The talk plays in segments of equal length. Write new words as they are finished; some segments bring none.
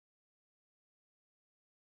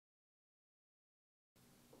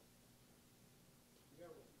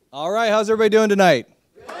All right, how's everybody doing tonight?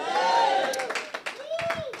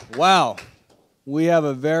 Wow, we have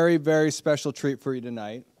a very, very special treat for you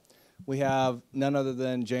tonight. We have none other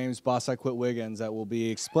than James Boss I Quit Wiggins that will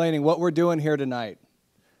be explaining what we're doing here tonight.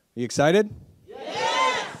 Are you excited?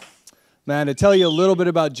 Yes! Man, to tell you a little bit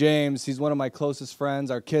about James, he's one of my closest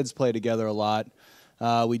friends. Our kids play together a lot.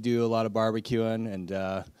 We do a lot of barbecuing,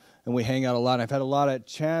 and we hang out a lot. I've had a lot of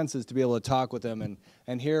chances to be able to talk with him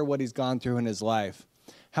and hear what he's gone through in his life.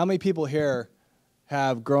 How many people here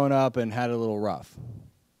have grown up and had it a little rough?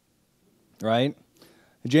 Right?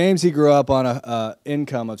 James, he grew up on an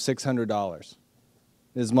income of $600.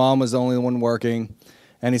 His mom was the only one working,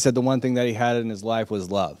 and he said the one thing that he had in his life was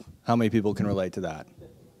love. How many people can relate to that?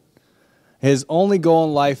 His only goal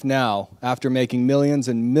in life now, after making millions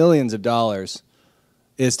and millions of dollars,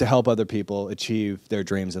 is to help other people achieve their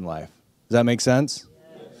dreams in life. Does that make sense?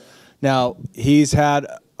 Yes. Now, he's had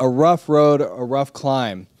a rough road, a rough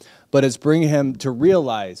climb, but it's bringing him to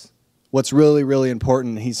realize what's really, really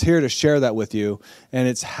important. He's here to share that with you, and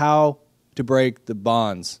it's how to break the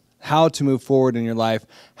bonds, how to move forward in your life,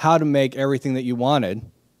 how to make everything that you wanted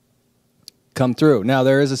come through. Now,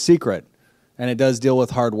 there is a secret, and it does deal with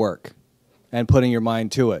hard work and putting your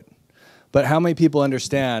mind to it. But how many people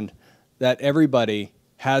understand that everybody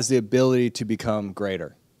has the ability to become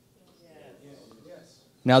greater? Yes.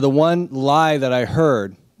 Now, the one lie that I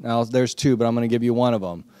heard, now there's two, but I'm going to give you one of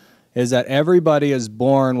them, is that everybody is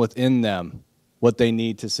born within them what they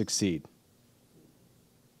need to succeed.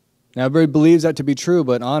 Now, everybody believes that to be true,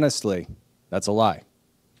 but honestly, that's a lie.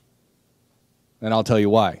 And I'll tell you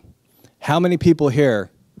why. How many people here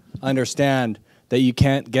understand that you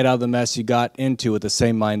can't get out of the mess you got into with the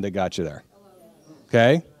same mind that got you there?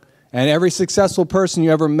 Okay? And every successful person you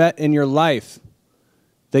ever met in your life,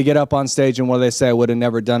 they get up on stage and what do they say? I would have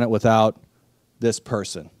never done it without this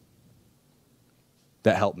person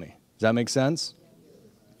that helped me. Does that make sense?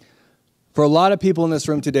 For a lot of people in this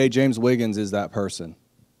room today, James Wiggins is that person.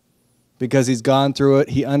 Because he's gone through it,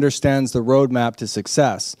 he understands the roadmap to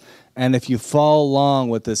success. And if you follow along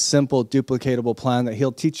with this simple, duplicatable plan that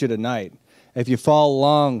he'll teach you tonight, if you follow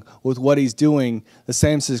along with what he's doing, the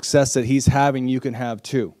same success that he's having, you can have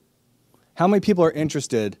too. How many people are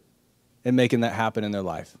interested in making that happen in their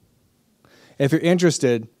life? If you're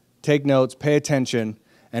interested, take notes, pay attention,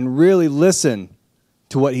 and really listen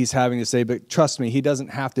to what he's having to say. But trust me, he doesn't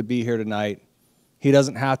have to be here tonight. He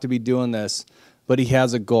doesn't have to be doing this, but he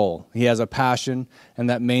has a goal. He has a passion, and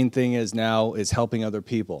that main thing is now is helping other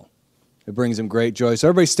people. It brings him great joy. So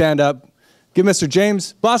everybody stand up. Give Mr.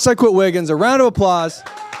 James Boss I Quit Wiggins a round of applause.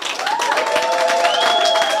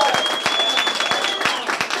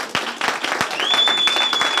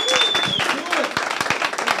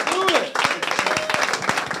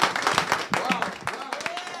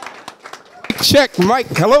 Check, Mike.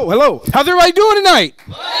 Hello, hello. How's everybody doing tonight?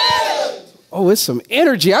 Oh, it's some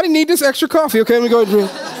energy. I didn't need this extra coffee. Okay, let me go and drink.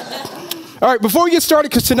 All right, before we get started,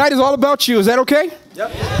 because tonight is all about you. Is that okay?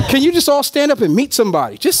 Yep. Can you just all stand up and meet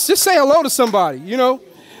somebody? Just say hello to somebody, you know?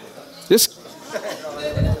 Just,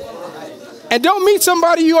 and don't meet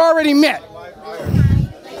somebody you already met.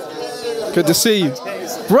 Good to see you.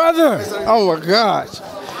 Brother. Oh, my gosh.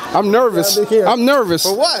 I'm nervous. I'm nervous.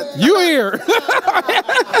 For what? You here.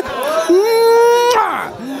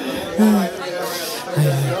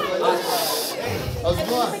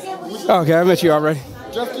 Okay, I met you already.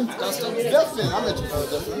 Justin, I met you.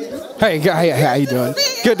 Hey, how you doing?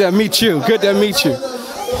 Good to meet you. Good to meet you.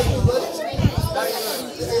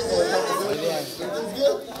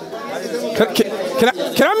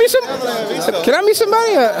 Can I meet some? Can I meet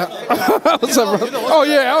somebody? What's up, bro? Oh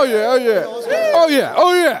yeah, oh yeah, oh yeah, oh yeah,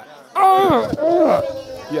 oh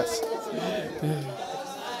yeah. Yes.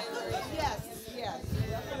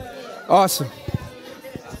 Awesome.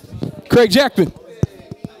 Craig Jackman.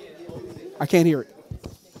 I can't hear it.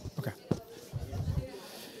 Okay.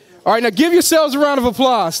 All right, now give yourselves a round of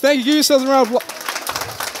applause. Thank you. Give yourselves a round of applause.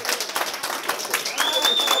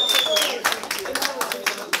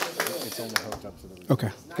 Okay,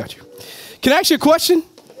 got you. Can I ask you a question?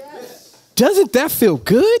 Yes. Doesn't that feel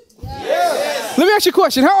good? Yes. Let me ask you a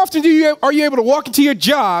question. How often are you able to walk into your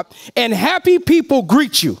job and happy people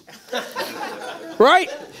greet you? Right?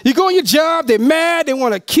 You go on your job, they're mad, they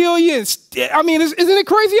want to kill you. I mean, isn't it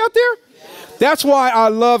crazy out there? That's why I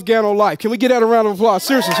love GanoLife. Can we get that a round of applause?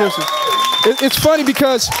 Seriously, seriously. It's funny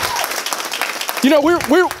because, you know,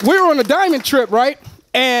 we're on a Diamond trip, right?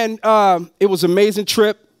 And it was an amazing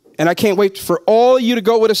trip. And I can't wait for all of you to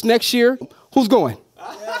go with us next year. Who's going?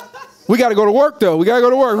 We got to go to work, though. We got to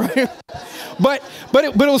go to work, right? But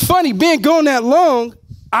it was funny. Being gone that long,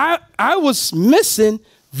 I was missing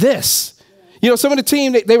this. You know, some of the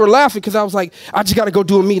team, they were laughing because I was like, I just got to go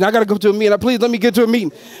do a meeting. I got to go to a meeting. Please let me get to a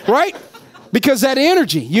meeting, right? Because that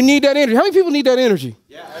energy, you need that energy. How many people need that energy?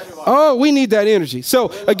 Yeah, everybody. Oh, we need that energy.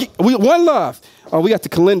 So, again, one love. Oh, we got the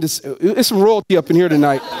Calendas. It's some royalty up in here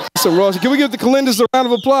tonight. Some royalty. Can we give the Calendas a round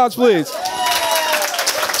of applause, please?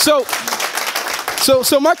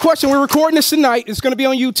 So my question, we're recording this tonight. It's going to be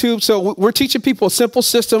on YouTube. So we're teaching people a simple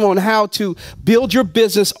system on how to build your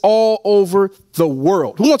business all over the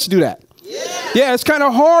world. Who wants to do that? Yeah, it's kind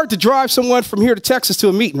of hard to drive someone from here to Texas to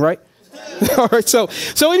a meeting, right? All right, so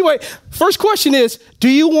anyway, first question is, do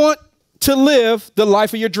you want to live the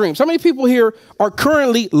life of your dreams? How many people here are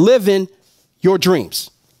currently living your dreams?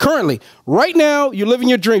 Currently, right now, you're living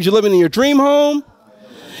your dreams. You're living in your dream home.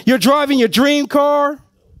 You're driving your dream car.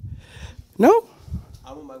 No?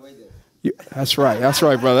 I'm on my way there. That's right,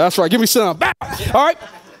 brother. That's right. Give me some. Bow. All right.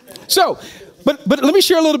 So, but let me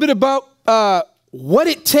share a little bit about what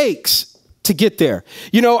it takes to get there.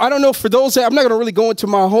 You know, I don't know for those that, I'm not going to really go into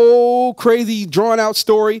my whole crazy drawn out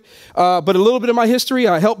story, but a little bit of my history.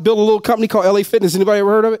 I helped build a little company called LA Fitness. Anybody ever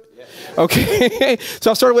heard of it? Yeah. Okay. So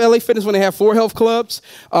I started with LA Fitness when they had 4 health clubs.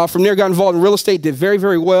 From there, got involved in real estate, did very,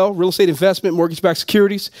 very well. Real estate investment, mortgage-backed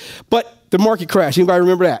securities. But the market crashed. Anybody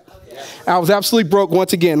remember that? Yeah. I was absolutely broke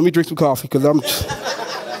once again. Let me drink some coffee because I'm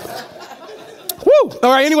woo.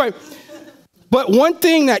 All right. Anyway, but one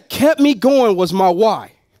thing that kept me going was my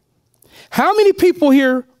why. How many people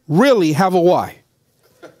here really have a why?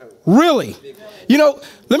 Really? You know,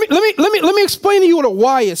 let me explain to you what a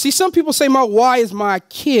why is. See, some people say my why is my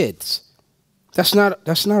kids. That's not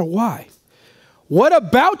a why. What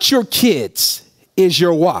about your kids is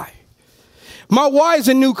your why? My why is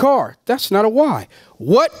a new car. That's not a why.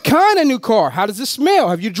 What kind of new car? How does it smell?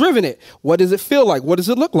 Have you driven it? What does it feel like? What does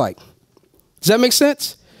it look like? Does that make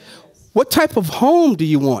sense? What type of home do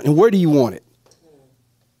you want and where do you want it?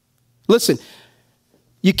 Listen,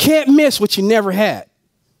 you can't miss what you never had.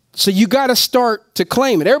 So you got to start to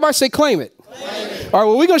claim it. Everybody say claim it. Claim it. All right,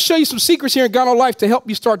 well, we're going to show you some secrets here in GanoLife to help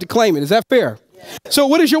you start to claim it. Is that fair? Yeah. So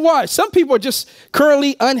what is your why? Some people are just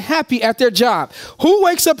currently unhappy at their job. Who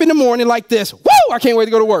wakes up in the morning like this? Woo! I can't wait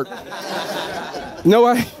to go to work.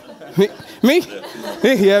 Nobody? Me?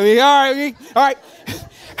 Yeah, me. All right.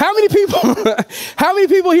 How many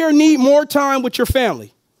people here need more time with your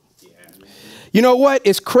family? You know what?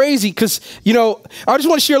 It's crazy because, you know, I just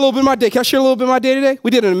want to share a little bit of my day. Can I share a little bit of my day today? We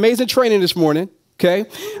did an amazing training this morning, okay?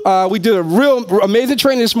 We did a real amazing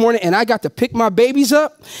training this morning, and I got to pick my babies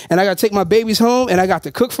up, and I got to take my babies home, and I got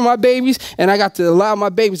to cook for my babies, and I got to allow my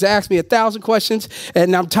babies to ask me 1,000 questions,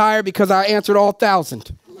 and I'm tired because I answered all 1,000.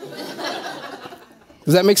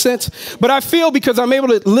 Does that make sense? But I feel because I'm able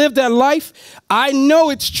to live that life, I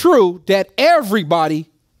know it's true that everybody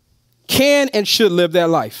can and should live that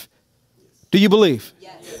life. Do you believe?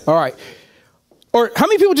 Yes. All right. Or how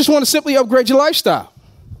many people just want to simply upgrade your lifestyle?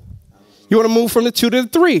 You want to move from the 2 to the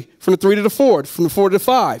 3, from the 3 to the 4, from the 4 to the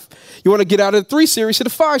 5. You want to get out of the 3 series to the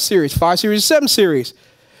 5 series, 5 series to 7 series.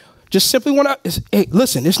 Just simply want to, hey,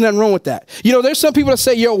 listen, there's nothing wrong with that. You know, there's some people that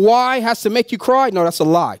say your why has to make you cry. No, that's a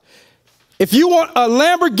lie. If you want a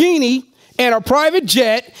Lamborghini and a private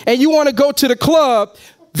jet and you want to go to the club,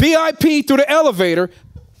 VIP through the elevator,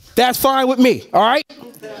 that's fine with me, all right?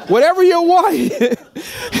 Whatever your why is.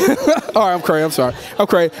 All right, I'm crazy. I'm sorry. I'm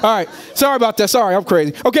crazy. All right. Sorry about that. Sorry, I'm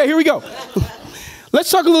crazy. Okay, here we go.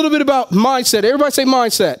 Let's talk a little bit about mindset. Everybody say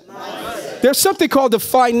mindset. There's something called the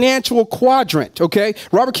financial quadrant, okay?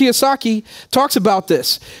 Robert Kiyosaki talks about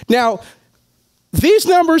this. Now, these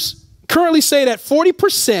numbers currently say that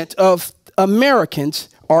 40% of Americans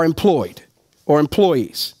are employed or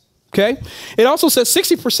employees. Okay. It also says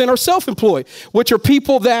 60% are self-employed, which are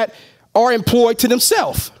people that are employed to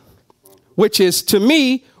themselves, which is to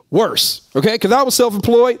me worse. Okay. Because I was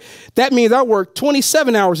self-employed. That means I work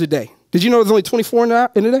 27 hours a day. Did you know there's only 24 in a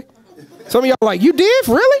day? Some of y'all are like, you did?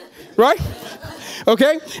 Really? Right?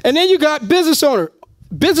 Okay. And then you got business owners,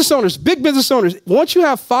 big business owners. Once you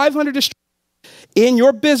have 500 distributors in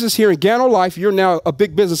your business here in GanoLife, you're now a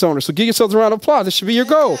big business owner. So give yourselves a round of applause. This should be your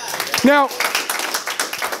goal. Now,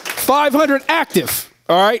 500 active,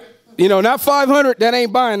 all right? You know, not 500, that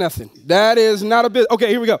ain't buying nothing. That is not a business. Okay,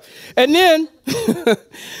 here we go. And then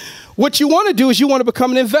what you want to do is you want to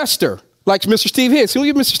become an investor, like Mr. Steve Higgs. Can we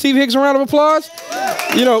give Mr. Steve Higgs a round of applause?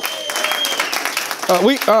 You know,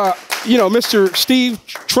 Mr. Steve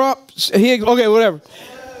Trump Higgs, okay, whatever.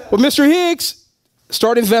 Well, Mr. Higgs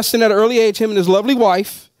started investing at an early age, him and his lovely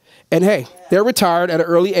wife, and hey, they're retired at an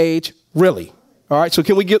early age, really. All right, so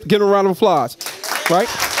can we give them a round of applause, right?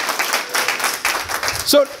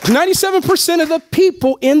 So 97% of the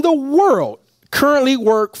people in the world currently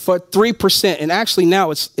work for 3%. And actually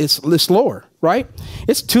now it's lower. right?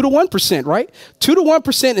 It's 2 to 1%, right? 2 to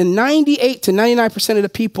 1%, and 98 to 99% of the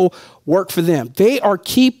people work for them. They are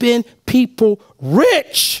keeping people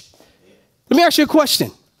rich. Let me ask you a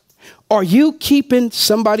question. Are you keeping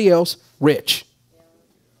somebody else rich?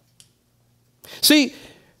 See,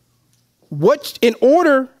 in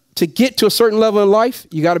order to get to a certain level in life,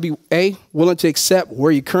 you got to be A, willing to accept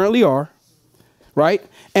where you currently are, right?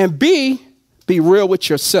 And B, be real with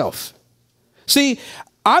yourself. See,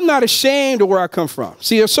 I'm not ashamed of where I come from.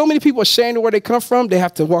 See, there's so many people ashamed of where they come from, they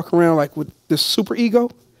have to walk around like with this super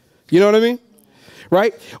ego. You know what I mean?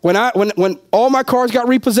 Right? When all my cars got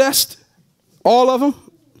repossessed, all of them,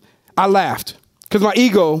 I laughed because my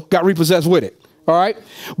ego got repossessed with it. All right?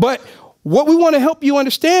 But what we want to help you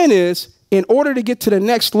understand is, in order to get to the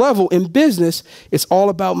next level in business, it's all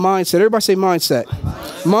about mindset. Everybody say mindset.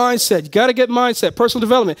 Mindset. You got to get mindset, personal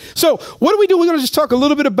development. So what do? We're going to just talk a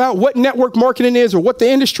little bit about what network marketing is or what the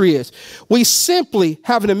industry is. We simply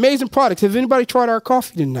have an amazing product. Have anybody tried our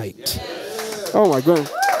coffee tonight? Yes. Oh, my goodness.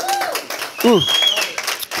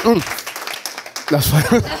 That's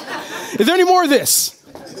fine. Is there any more of this?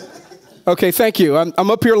 Okay, thank you. I'm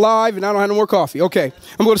up here live, and I don't have no more coffee. Okay.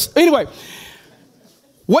 Anyway.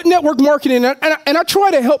 What network marketing, and I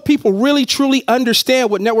try to help people really, truly understand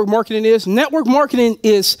what network marketing is. Network marketing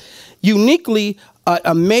is uniquely an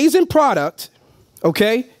amazing product,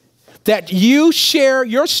 okay, that you share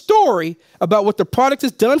your story about what the product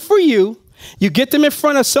has done for you. You get them in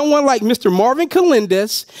front of someone like Mr. Marvin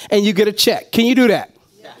Calendis, and you get a check. Can you do that?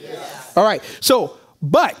 Yes. All right. So,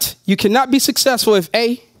 but you cannot be successful if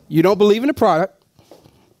A, you don't believe in the product.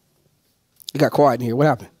 You got quiet in here. What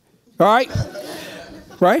happened? All right.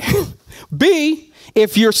 Right? B,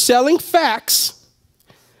 if you're selling facts,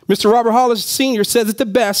 Mr. Robert Hollis Sr. says it the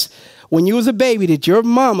best. When you was a baby, did your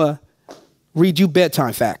mama read you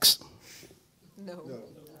bedtime facts? No.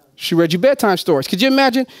 She read you bedtime stories. Could you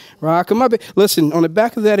imagine? Rockin' my baby. Listen, on the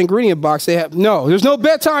back of that ingredient box, they have, there's no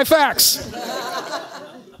bedtime facts.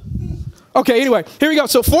 Okay, anyway, here we go.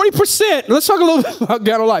 So 40%, let's talk a little bit about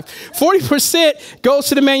GanoLife. 40% goes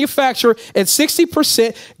to the manufacturer and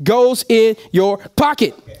 60% goes in your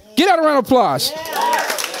pocket. Get out a round of applause. Yeah.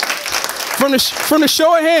 From the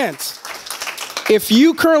show of hands. If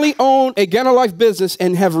you currently own a GanoLife business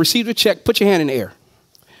and have received a check, put your hand in the air.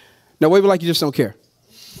 Now wave it like you just don't care.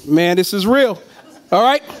 Man, this is real. All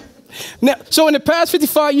right? Now, so in the past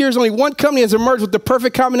 55 years, only one company has emerged with the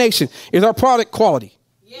perfect combination. Is our product quality?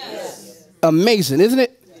 Yes. Amazing, isn't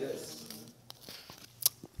it? Yes.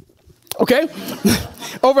 Okay.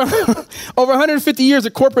 over 150 years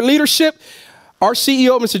of corporate leadership. Our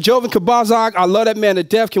CEO, Mr. Jovan Kabazag, I love that man to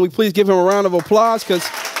death. Can we please give him a round of applause? Because,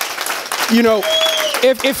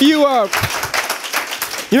 if you,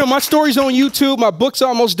 my story's on YouTube. My book's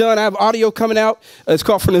almost done. I have audio coming out. It's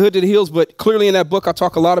called From the Hood to the Hills. But clearly in that book, I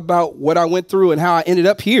talk a lot about what I went through and how I ended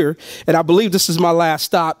up here. And I believe this is my last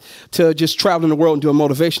stop to just traveling the world and doing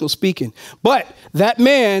motivational speaking. But that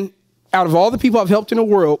man, out of all the people I've helped in the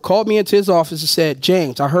world, called me into his office and said,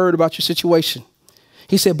 James, I heard about your situation.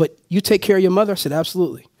 He said, but you take care of your mother? I said,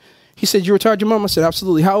 absolutely. He said, you retired your mom? I said,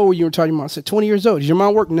 absolutely. How old were you retired your mom? I said, 20 years old. Did your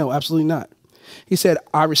mom work? No, absolutely not. He said,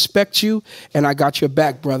 I respect you, and I got your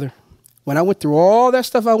back, brother. When I went through all that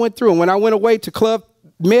stuff I went through, and when I went away to Club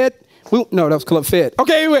Med, no, that was Club Fed.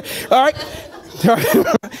 Okay, anyway, all right.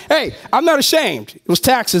 Hey, I'm not ashamed. It was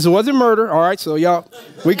taxes. It wasn't murder. All right, so y'all,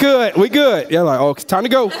 we good. Yeah, like, oh, it's time to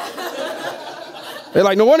go. They're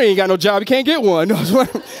like, no wonder you ain't got no job. You can't get one.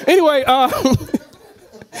 Anyway,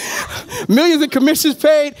 millions in commissions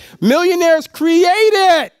paid. Millionaires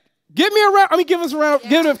created. Give me a round. Give us a round.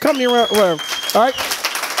 Give the company a round. Whatever. All right.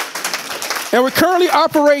 And we're currently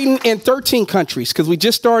operating in 13 countries because we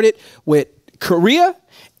just started with Korea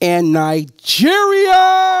and Nigeria.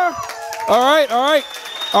 All right.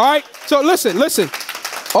 So listen.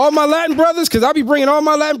 All my Latin brothers, because I'll be bringing all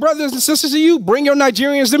my Latin brothers and sisters to you. Bring your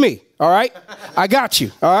Nigerians to me. All right. I got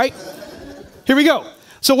you. All right. Here we go.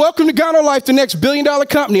 So welcome to GanoLife, the next billion-dollar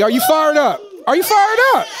company. Are you fired up? Are you fired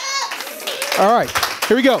up? All right.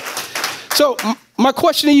 Here we go. So my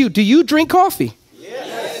question to you, do you drink coffee?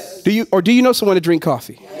 Yes. Do you know someone to drink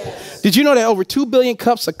coffee? Yes. Did you know that over 2 billion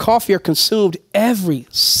cups of coffee are consumed every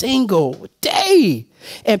single day?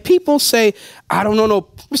 And people say, I don't know no,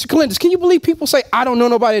 Mr. Calendis, can you believe people say, I don't know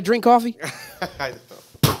nobody that drink coffee?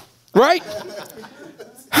 Right?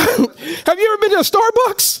 Have you ever been to a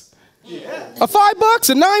Starbucks? Yeah. A $5,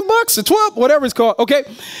 a $9, a 12, whatever it's called. Okay.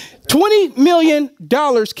 $20 million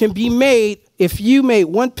can be made if you made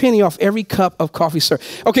 1 penny off every cup of coffee served.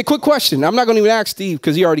 Okay, quick question. I'm not going to even ask Steve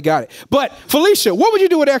because he already got it. But Felicia, what would you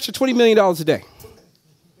do with an extra $20 million a day?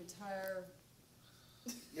 Retire.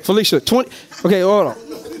 Felicia, 20. Okay, hold on.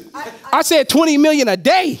 I said 20 million a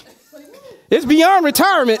day. It's beyond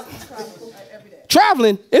retirement.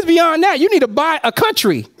 Traveling, it's beyond that. You need to buy a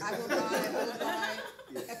country. I will buy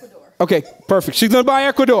Ecuador. Okay, perfect. She's going to buy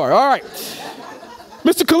Ecuador. All right.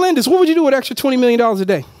 Mr. Calendis, what would you do with extra $20 million a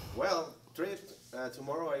day? Well, trip.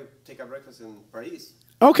 Tomorrow I take a breakfast in Paris.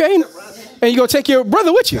 Okay. And you going to take your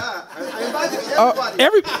brother with you? Yeah, I invited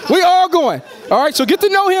everybody. We all going. All right, so get to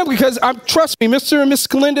know him because trust me, Mr. and Mrs.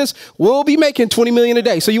 Calendis will be making $20 million a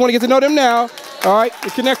day. So you want to get to know them now. All right,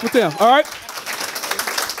 and connect with them. All right.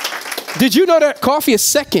 Did you know that coffee is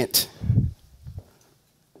second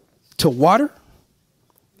to water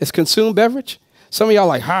as consumed beverage? Some of y'all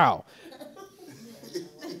like, how?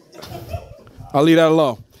 I'll leave that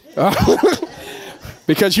alone.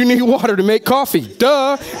 Because you need water to make coffee.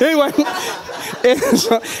 Duh. Anyway,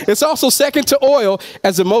 it's also second to oil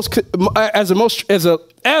as the most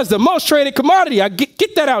traded commodity.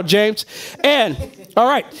 Get that out, James. And all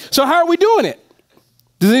right. So how are we doing it?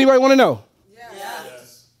 Does anybody want to know?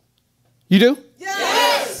 Yes. You do?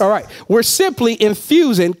 Yes. All right. We're simply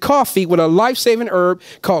infusing coffee with a life-saving herb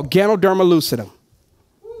called Ganoderma lucidum.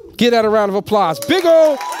 Give that a round of applause. Big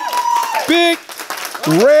old, big,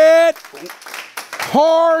 red,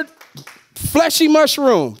 hard, fleshy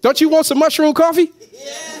mushroom. Don't you want some mushroom coffee?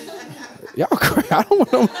 Y'all crazy. I don't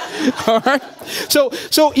want them. All right. So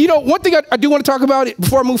you know, one thing I do want to talk about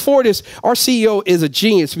before I move forward is our CEO is a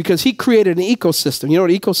genius because he created an ecosystem. You know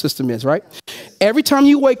what an ecosystem is, right? Every time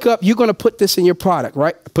you wake up, you're going to put this in your product,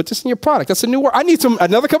 right? Put this in your product. That's a new word. I need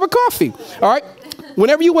another cup of coffee. All right.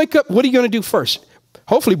 Whenever you wake up, what are you going to do first?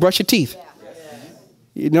 Hopefully brush your teeth.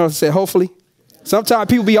 You know what I said? Hopefully. Sometimes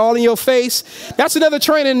people be all in your face. That's another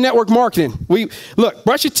training in network marketing. Look,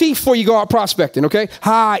 brush your teeth before you go out prospecting, okay?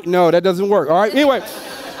 Hi, no, that doesn't work, all right? Anyway,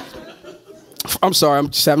 I'm sorry, I'm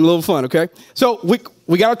just having a little fun, okay? So we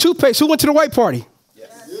got our toothpaste. Who went to the white party?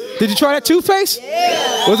 Yes. Did you try that toothpaste?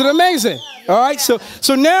 Yes. Was it amazing? All right, so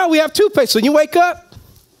now we have toothpaste. So you wake up,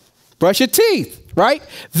 brush your teeth, right?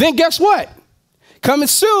 Then guess what? Coming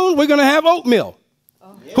soon, we're going to have oatmeal.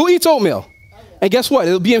 Who eats oatmeal? And guess what?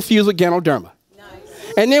 It'll be infused with Ganoderma.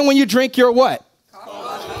 And then when you drink your what?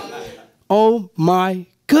 Coffee. Oh my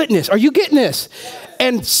goodness. Are you getting this?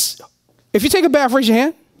 And if you take a bath, raise your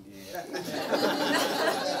hand.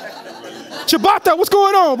 Chabata, what's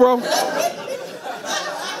going on, bro?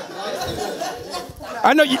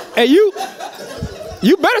 I know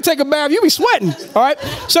you better take a bath. You be sweating. All right.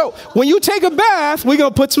 So when you take a bath, we're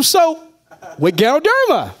going to put some soap with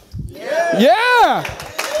Ganoderma. Yeah.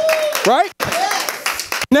 Right?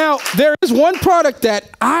 Now, there is one product that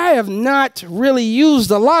I have not really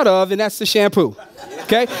used a lot of, and that's the shampoo,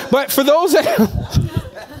 okay? But for those that,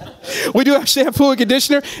 we do have shampoo and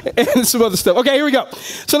conditioner and some other stuff. Okay, here we go.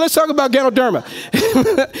 So let's talk about Ganoderma.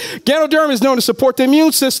 Ganoderma is known to support the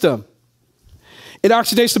immune system. It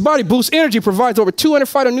oxidates the body, boosts energy, provides over 200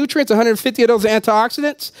 phytonutrients, 150 of those are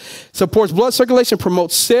antioxidants, supports blood circulation,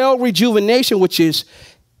 promotes cell rejuvenation, which is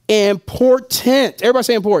important. Everybody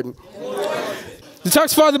say important.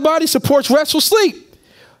 Detoxifies the body, supports restful sleep.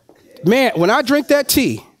 Man, when I drink that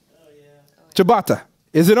tea, Chabata,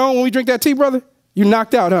 is it on when we drink that tea, brother? You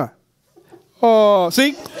knocked out, huh? Oh,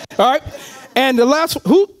 see? All right. And the last,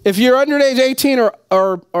 if you're under age 18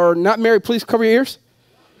 or not married, please cover your ears.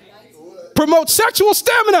 Promote sexual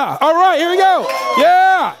stamina. All right, here we go.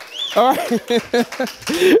 Yeah. All right.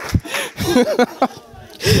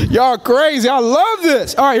 Y'all crazy. I love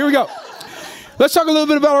this. All right, here we go. Let's talk a little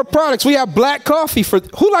bit about our products. We have black coffee.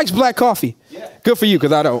 Who likes black coffee? Yeah. Good for you,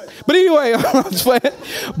 because I don't. But anyway,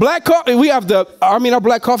 black coffee. Our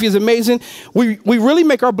black coffee is amazing. We really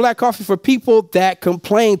make our black coffee for people that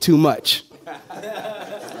complain too much.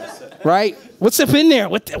 Right? What's up in there?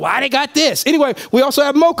 Why they got this? Anyway, we also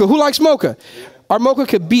have mocha. Who likes mocha? Our mocha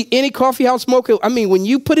could beat any coffee house mocha. I mean, when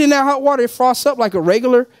you put it in that hot water, it frosts up like a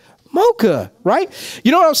regular mocha, right?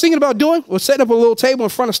 You know what I was thinking about doing? Was setting up a little table in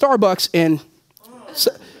front of Starbucks and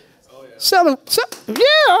selling.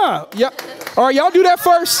 Yeah. All right, y'all do that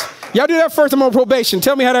first. I'm on probation.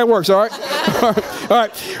 Tell me how that works, all right? All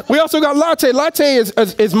right. We also got latte. Latte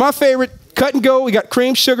is my favorite. Cut and go. We got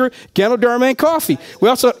cream, sugar, Ganoderma, and coffee. We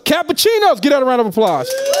also cappuccinos. Get out a round of applause.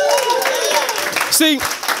 See,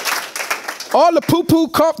 all the poo-poo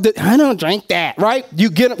coffee. I don't drink that, right? You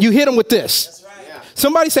hit them with this. That's right. Yeah.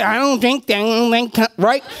 Somebody say, I don't drink that,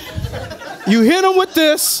 right? You hit them with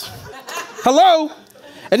this. Hello?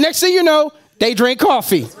 And next thing you know, they drink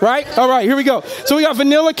coffee, right? All right, here we go. So we got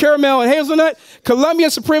vanilla, caramel, and hazelnut. Colombian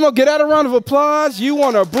Supremo, get out a round of applause. You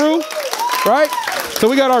want a brew, right? So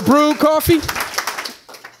we got our brewed coffee.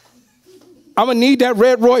 I'm going to need that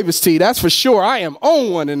red rooibos tea. That's for sure. I am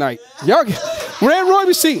on one tonight. Y'all get red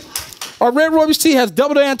rooibos tea. Our red rooibos tea has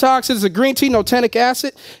double the antioxidants, it's a green tea, no tannic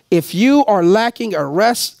acid. If you are lacking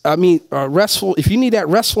restful, if you need that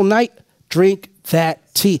restful night, drink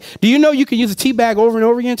that tea. Do you know you can use a tea bag over and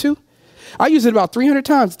over again too? I use it about 300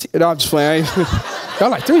 times. No, I'm just playing.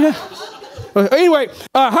 I'm like 300. Anyway,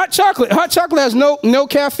 hot chocolate. Hot chocolate has no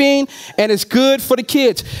caffeine, and it's good for the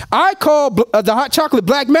kids. I call the hot chocolate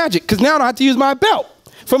black magic because now I don't have to use my belt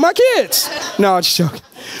for my kids. No, I'm just joking.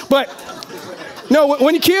 But no,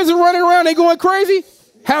 when your kids are running around, they going crazy,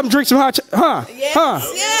 have them drink some hot chocolate.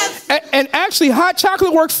 Yes. And actually, hot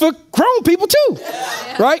chocolate works for grown people too.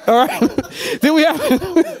 Yeah. Right? All right. Then we have,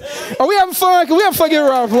 are we having fun? Can we have fun? Give a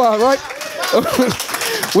round of applause, right?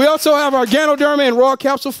 We also have our Ganoderma in raw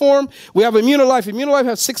capsule form. We have GanoLife. GanoLife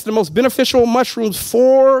has 6 of the most beneficial mushrooms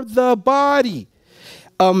for the body.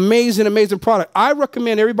 Amazing, amazing product. I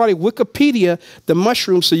recommend everybody Wikipedia the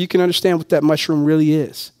mushroom so you can understand what that mushroom really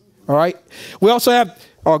is. All right. We also have,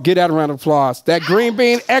 oh, get that a round of applause, that green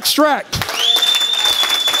bean extract.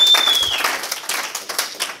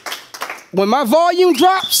 When my volume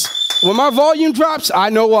drops, I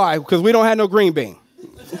know why, because we don't have no green bean.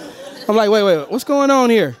 I'm like, wait, what's going on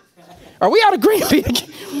here? Are we out of green bean?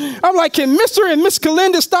 I'm like, can Mr. and Miss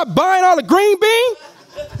Kalinda stop buying all the green bean?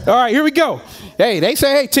 All right, here we go. Hey, they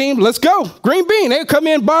say, hey, team, let's go. Green bean, they come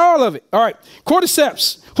in and buy all of it. All right,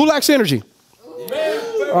 cordyceps. Who lacks energy?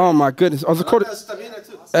 Oh, my goodness. Oh,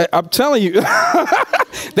 I'm telling you,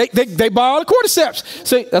 they buy all the cordyceps.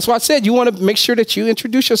 So that's why I said you want to make sure that you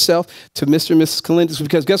introduce yourself to Mr. and Mrs. Kalinda,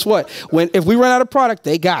 because guess what? If we run out of product,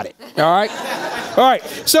 they got it. All right? All right.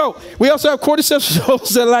 So we also have cordyceps for those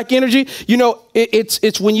that lack energy. You know,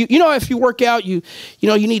 it's when if you work out, you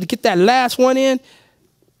need to get that last one in.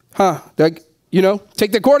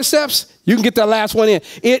 Take the cordyceps, you can get that last one in.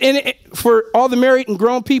 For all the married and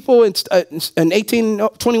grown people and 18,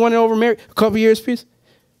 21 and over married, a couple years, please.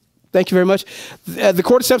 Thank you very much. The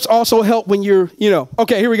cordyceps also help when you're,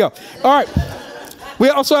 Okay, here we go. All right. We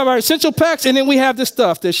also have our essential packs, and then we have this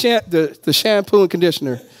stuff, the shampoo and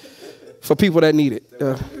conditioner for people that need it.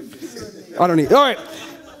 I don't need it. All right.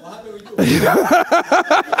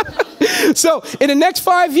 So in the next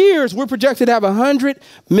 5 years, we're projected to have 100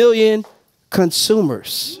 million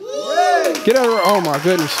consumers. Get out of here. Oh my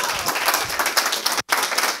goodness.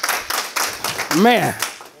 Man,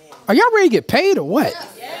 are y'all ready to get paid or what?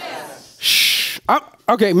 Yes. Shh.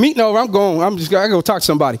 Okay, meeting over. I'm going. I gotta go talk to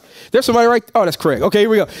somebody. There's somebody right. Oh, that's Craig. Okay, here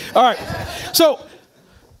we go. All right. So,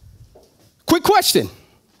 quick question.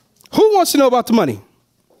 Who wants to know about the money?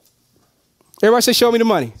 Everybody say, show me the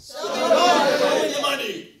money. Show me the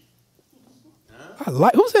money.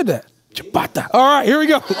 Who said that? Chabata. All right, here we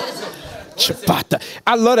go. Chabata.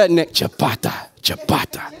 I love that neck.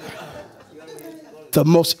 Chabata. The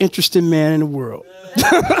most interesting man in the world.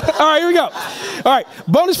 All right, here we go. All right,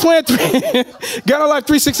 bonus plan 3. GanoLife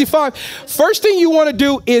 365. First thing you want to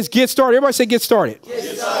do is get started. Everybody say get started.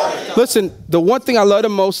 Get started. Listen, the one thing I love the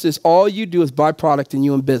most is all you do is buy product and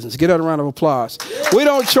you in business. Get a round of applause. We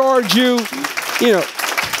don't charge you,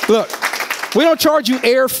 look, we don't charge you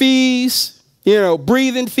air fees,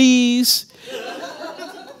 breathing fees,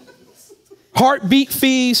 heartbeat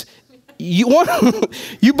fees.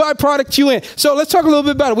 You buy product you in. So let's talk a little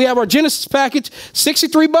bit about it. We have our Genesis package,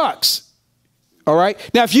 $63. All right.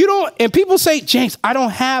 Now, if you don't, and people say, James, I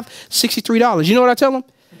don't have $63. You know what I tell them?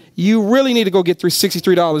 You really need to go get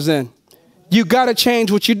 $63 in. You got to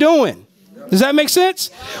change what you're doing. Does that make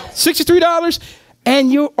sense? $63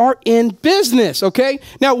 and you are in business. Okay.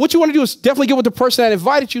 Now, what you want to do is definitely get with the person that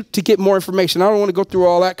invited you to get more information. I don't want to go through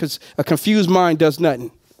all that because a confused mind does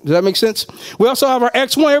nothing. Does that make sense? We also have our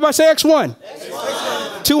X1. Everybody say X1.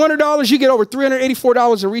 $200, you get over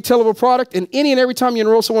 $384 in retailable product. And any and every time you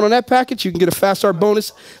enroll someone on that package, you can get a fast start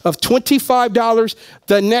bonus of $25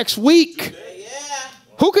 the next week. Yeah.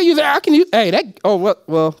 Who can use that? I can use,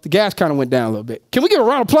 well, the gas kind of went down a little bit. Can we give a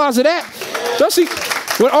round of applause to that? Don't see,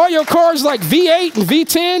 when all your cars like V8 and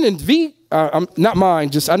V10 and not mine,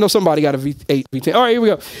 I know somebody got a V8, V10. All right, here we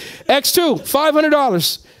go. X2,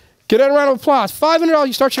 $500. Get that round of applause. $500,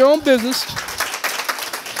 you start your own business.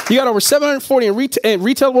 You got over $740 in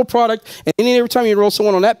retailable product, and every time you enroll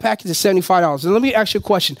someone on that package, it's $75. And let me ask you a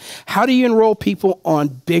question. How do you enroll people on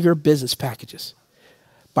bigger business packages?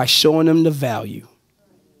 By showing them the value.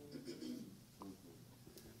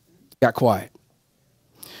 Got quiet.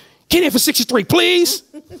 Get in for 63, please.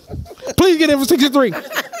 Please get in for 63.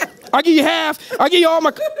 I'll give you half. I'll give you all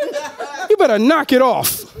my... You better knock it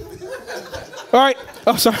off. All right.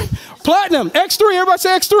 Oh, sorry. Platinum. X3. Everybody say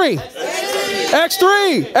X3.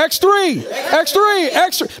 X3. X3. X3.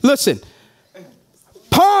 X3. Listen.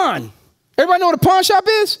 Pawn. Everybody know what a pawn shop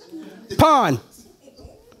is? Pawn.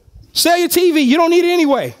 Sell your TV. You don't need it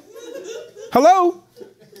anyway. Hello?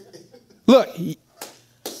 Look,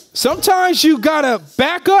 sometimes you got to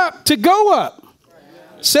back up to go up.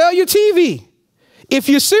 Sell your TV. If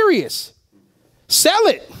you're serious, sell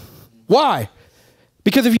it. Why?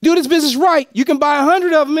 Because if you do this business right, you can buy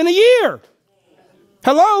 100 of them in a year.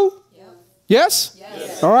 Hello? Yes?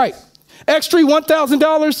 Yes. All right. X3,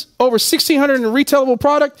 $1,000, over $1,600 in a retailable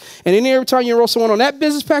product, and then every time you enroll someone on that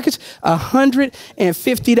business package,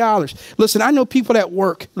 $150. Listen, I know people that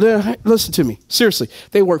work, listen to me, seriously,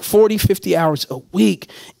 they work 40, 50 hours a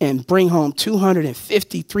week and bring home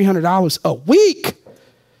 $250, $300 a week.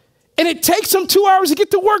 And it takes them 2 hours to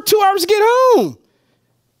get to work, 2 hours to get home.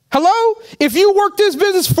 Hello? If you work this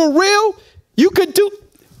business for real, you could do,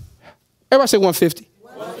 everybody say 150.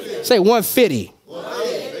 150. Say 150.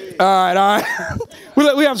 150. All right.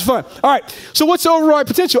 we have some fun. All right. So what's the override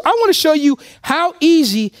potential? I want to show you how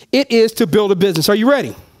easy it is to build a business. Are you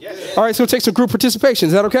ready? Yes. All right. So we'll take some group participation.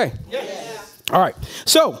 Is that okay? Yes. All right.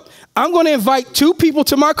 So I'm going to invite 2 people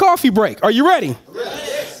to my coffee break. Are you ready?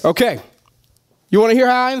 Yes. Okay. You want to hear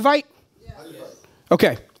how I invite? Yes.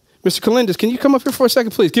 Okay. Mr. Calendis, can you come up here for a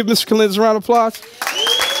second, please? Give Mr. Calendis a round of applause.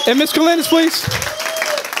 Yes. And Ms. Calendis, please.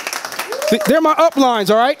 They're my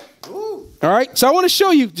uplines, all right? All right, so I want to show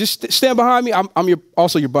you. Just stand behind me. I'm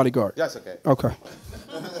also your bodyguard. Yes, okay. Okay.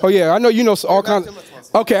 Oh yeah, I know you know all kinds.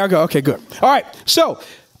 Okay, I go. Okay, good. All right, so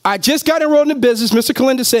I just got enrolled in the business. Mr.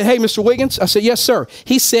 Kalinda said, "Hey, Mr. Wiggins." I said, "Yes, sir."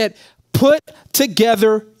 He said, "Put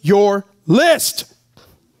together your list,"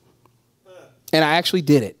 and I actually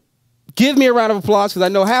did it. Give me a round of applause because I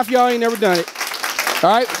know half y'all ain't never done it. All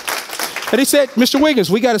right. And he said, "Mr. Wiggins,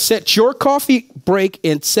 we got to set your coffee break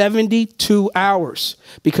in 72 hours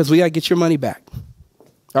because we got to get your money back."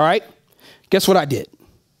 All right. Guess what I did?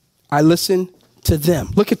 I listened to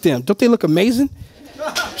them. Look at them. Don't they look amazing?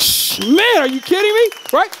 Man, are you kidding me?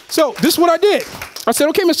 Right? So this is what I did. I said,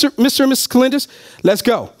 "Okay, Mr. and Mrs. Calendis, let's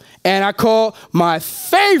go." And I called my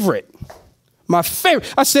favorite. I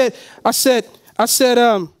said,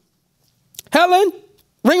 "Helen,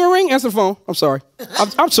 ring, answer the phone." I'm sorry.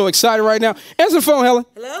 I'm so excited right now. Answer the phone, Helen.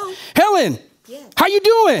 Hello? Helen, yes. How you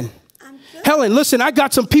doing? I'm good. Helen, listen, I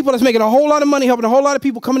got some people that's making a whole lot of money, helping a whole lot of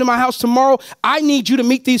people coming to my house tomorrow. I need you to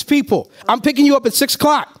meet these people. I'm picking you up at 6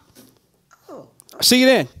 o'clock. Oh. See you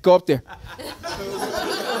then. Go up there.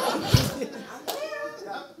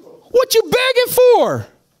 What you begging for?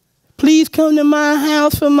 Please come to my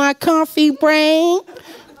house for my coffee break.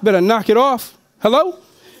 Better knock it off. Hello?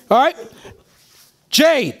 All right.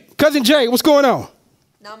 Jade, cousin Jade, what's going on?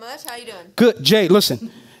 Not much. How you doing? Good. Jade, listen.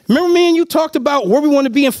 Remember me and you talked about where we want to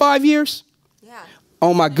be in 5 years? Yeah.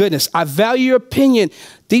 Oh, my goodness. I value your opinion.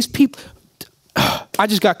 These people, I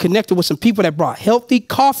just got connected with some people that brought healthy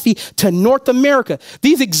coffee to North America.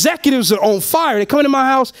 These executives are on fire. They come into my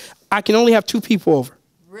house. I can only have 2 people over.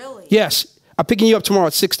 Really? Yes. I'm picking you up tomorrow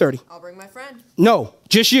at 6:30. I'll bring my friend. No,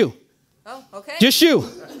 just you. Oh, okay. Just you.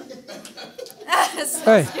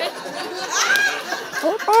 Hey. Good.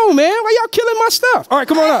 Oh, man, why y'all killing my stuff? All right,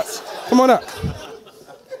 come on up. Come on up.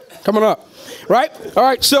 Come on up. Right? All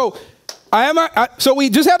right, so so we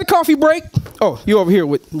just had the coffee break. Oh, you over here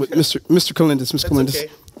with Mr. Calendis, Mr. Calendis. Okay.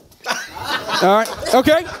 All right,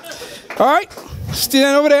 okay. All right,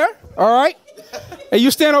 stand over there. All right. Hey, you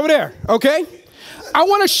stand over there, okay? I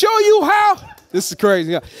want to show you how. This is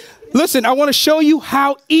crazy. Listen, I want to show you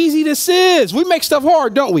how easy this is. We make stuff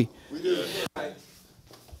hard, don't we? We do.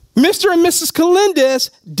 Mr. and Mrs. Calendis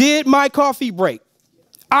did my coffee break.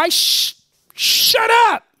 Shut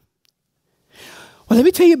up. Well, let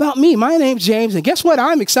me tell you about me. My name's James, and guess what?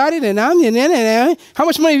 I'm excited, and how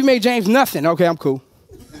much money have you made, James? Nothing. Okay, I'm cool.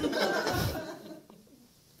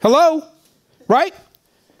 Hello? Right?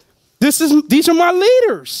 These are my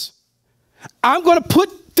leaders. I'm going to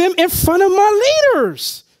put them in front of my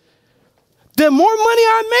leaders. The more money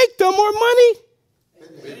I make, the more money.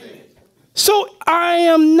 So I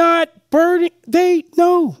am not burdened. They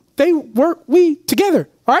work, we together.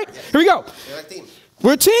 All right, here we go.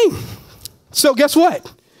 We're a team. So guess what?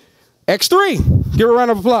 X3, give her a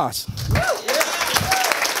round of applause.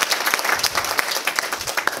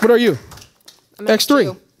 What are you? I'm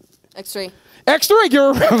X3. X3. X3, give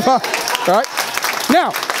her a round of applause. All right.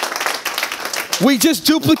 Now, we just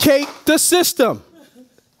duplicate the system.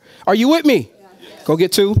 Are you with me? Yeah. Go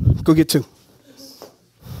get 2. Go get 2.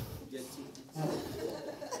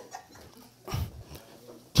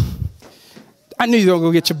 I knew you were going to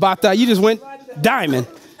go get your bata. You just went diamond.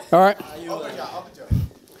 All right.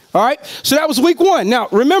 All right. So that was week 1. Now,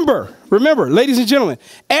 remember, ladies and gentlemen,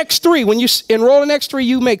 X3, when you enroll in X3,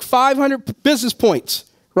 you make 500 business points.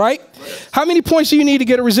 right? How many points do you need to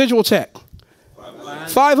get a residual check?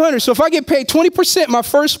 500. So if I get paid 20% my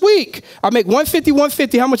first week, I make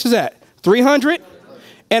 150. How much is that? 300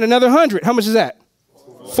 and another 100. How much is that?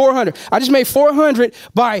 400. I just made 400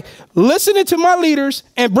 by listening to my leaders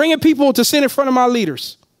and bringing people to sit in front of my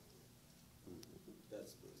leaders.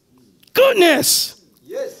 Goodness.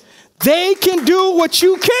 Yes. They can do what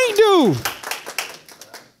you can't do.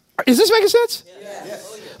 Is this making sense?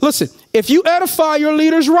 Yes. Listen, if you edify your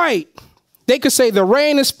leaders right, they could say the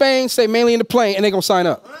rain in Spain, stay mainly in the plane, and they're going to sign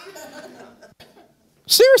up.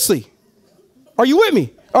 Seriously. Are you with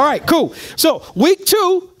me? All right, cool. So week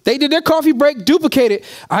 2, they did their coffee break, duplicated.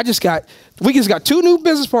 We just got 2 new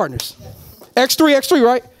business partners. X3,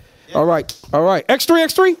 right? Yeah. All right.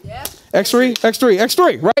 X3? Yeah.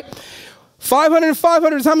 X3, right? 500 and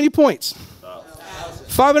 500 is how many points?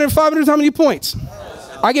 500 and 500 is how many points?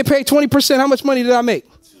 I get paid 20%. How much money did I make?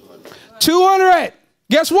 200.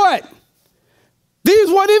 Guess what? These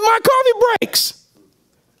were my coffee breaks.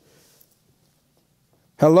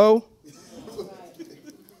 Hello?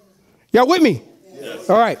 Y'all with me? Yes.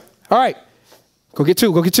 All right. Go get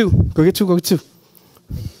two.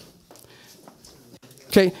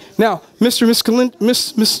 Okay. Now, Mr. and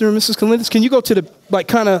Mrs. Calendis, can you go to the,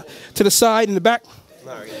 kind of to the side in the back?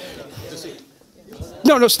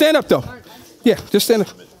 No, stand up though. Yeah, just stand up.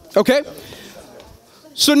 Okay.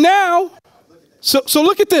 So now, so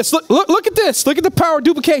look at this. Look at this. Look at the power of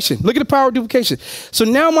duplication. So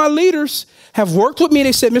now my leaders have worked with me.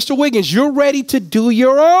 They said, Mr. Wiggins, you're ready to do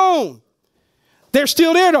your own. They're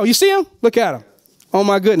still there though. You see them? Look at them. Oh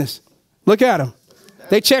my goodness. Look at them.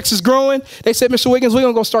 Their checks is growing. They said, Mr. Wiggins, we're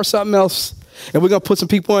going to go start something else. And we're going to put some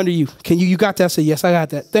people under you. You got that? I said, yes, I got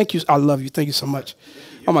that. Thank you. I love you. Thank you so much.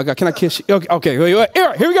 Oh my God. Can I kiss you? Okay.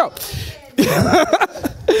 Here we go.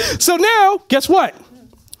 So now, guess what?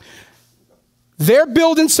 They're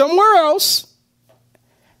building somewhere else.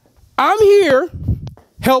 I'm here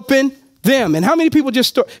helping them. And how many people if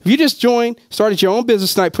you just started your own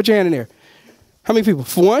business tonight, put your hand in there. How many people?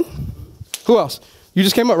 For one? Who else? You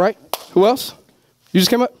just came up, right? Who else? You just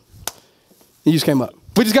came up? You just came up.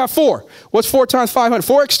 We just got 4. What's 4 times 500?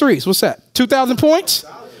 4 X3s. What's that? 2,000 points?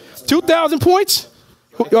 2,000 points?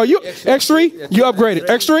 Are you X3? You upgraded.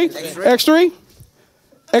 X3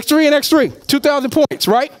 and X3. 2,000 points,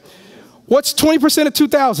 right? What's 20% of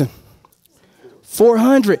 2,000?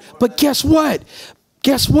 400. But guess what?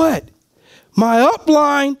 My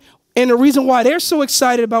upline, and the reason why they're so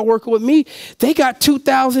excited about working with me, they got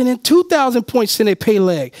 2,000 and 2,000 points in their pay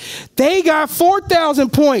leg. They got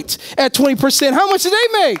 4,000 points at 20%. How much did they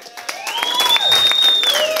make?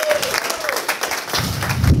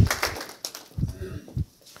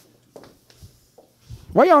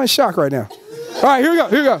 Why y'all in shock right now? All right, here we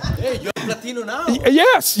go. Hey, you're Platino now.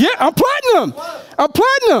 Yes, yeah, I'm platinum.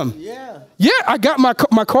 Yeah, I got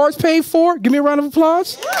my cards paid for. Give me a round of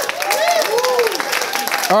applause.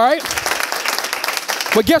 All right.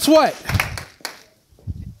 But guess what?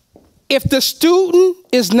 If the student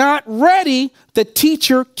is not ready, the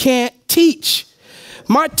teacher can't teach.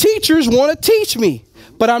 My teachers want to teach me,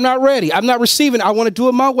 but I'm not ready. I'm not receiving. I want to do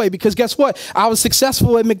it my way because guess what? I was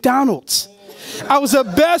successful at McDonald's. I was the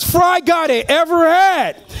best fry guy they ever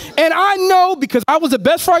had. And I know because I was the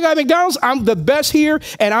best fry guy at McDonald's, I'm the best here,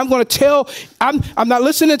 and I'm going to tell, I'm not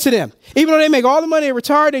listening to them. Even though they make all the money, they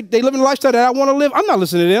retire, they live in the lifestyle that I want to live, I'm not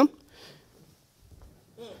listening to them.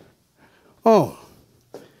 Oh.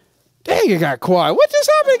 Dang, it got quiet. What just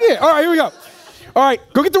happened again? All right, here we go. All right,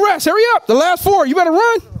 go get the rest. Hurry up. The last 4. You better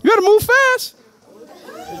run. You better move fast.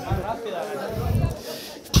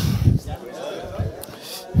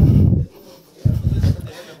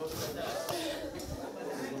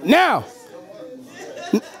 Now,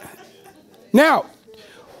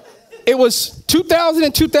 it was 2,000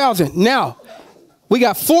 and 2,000. Now, we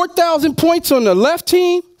got 4,000 points on the left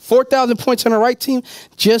team, 4,000 points on the right team,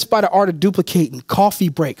 just by the art of duplicating coffee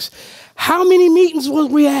breaks. How many meetings was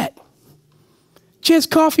we at? Just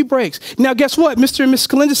coffee breaks. Now, guess what? Mr. and Mrs.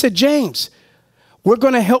 Kalinda said, James, we're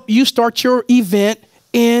going to help you start your event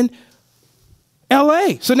in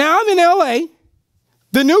L.A. So now I'm in L.A.,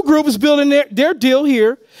 the new group is building their deal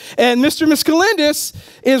here, and Mr. and Miss Calendis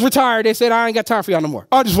is retired. They said, I ain't got time for y'all no more.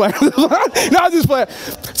 I'll just play. No, I'll just play.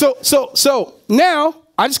 So now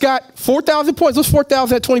I just got 4,000 points. What's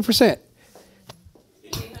 4,000 at 20%?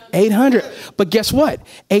 800. But guess what?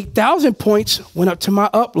 8,000 points went up to my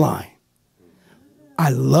upline. I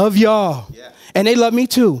love y'all. Yeah. And they love me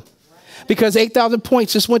too. Because 8,000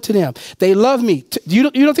 points just went to them. They love me. You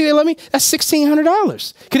don't think they love me? That's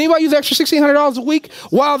 $1,600. Can anybody use the extra $1,600 a week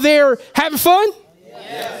while they're having fun?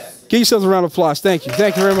 Yes. Give yourselves a round of applause. Thank you.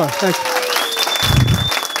 Thank you very much. Thank you.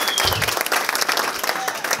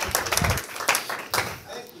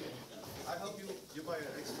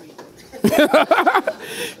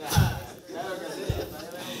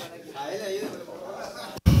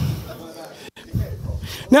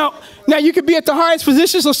 Now you could be at the highest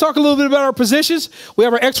positions. Let's talk a little bit about our positions. We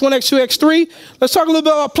have our X1, X2, X3. Let's talk a little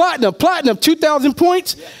bit about platinum. Platinum, 2,000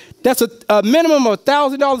 points. That's a minimum of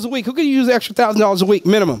 $1,000 a week. Who could use an extra $1,000 a week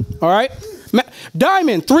minimum? All right.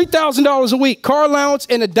 Diamond, $3,000 a week. Car allowance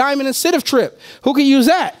and a diamond incentive trip. Who could use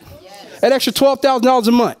that? Yes. An extra $12,000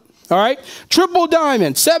 a month. All right. Triple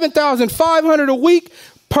diamond, $7,500 a week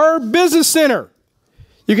per business center.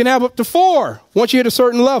 You can have up to 4 once you hit a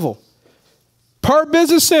certain level. Per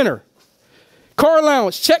business center. Car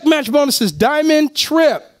allowance, check match bonuses, diamond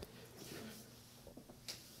trip.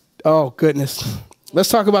 Oh, goodness. Let's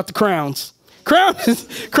talk about the crowns. Crown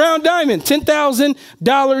diamond,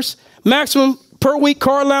 $10,000 maximum per week.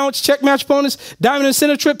 Car allowance, check match bonus, diamond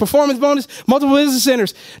incentive trip, performance bonus, multiple business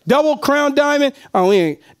centers, double crown diamond. Oh, we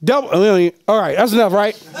ain't double. All right, that's enough,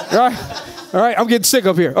 right? All right, I'm getting sick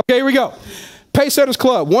up here. Okay, here we go. Paysetters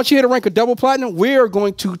Club. Once you hit a rank of double platinum, we are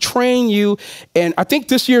going to train you. And I think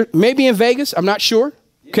this year, maybe in Vegas. I'm not sure.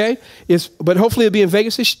 Okay, but hopefully it'll be in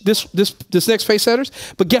Vegas this next Paysetters.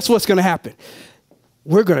 But guess what's going to happen?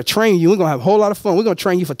 We're going to train you. We're going to have a whole lot of fun. We're going to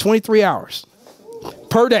train you for 23 hours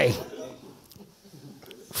per day.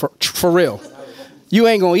 For real. You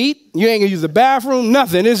ain't going to eat. You ain't going to use the bathroom.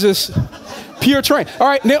 Nothing. It's just pure train. All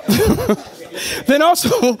right. Now, then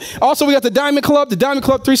also we got the Diamond Club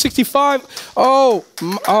 365. Oh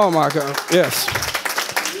my God. Yes.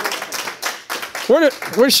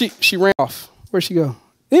 Where'd she ran off? Where'd she go?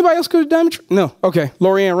 Anybody else go to Diamond? No. Okay.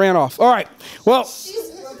 Lorianne ran off. All right. Well,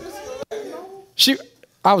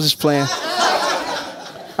 I was just playing.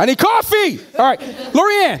 I need coffee. All right.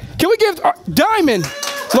 Lorianne, can we give Diamond,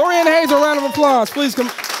 Lorianne Hayes, a round of applause? Please come.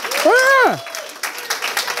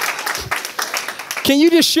 Can you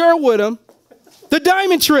just share with them the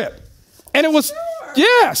Diamond trip? And it was,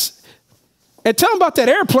 yes. And tell them about that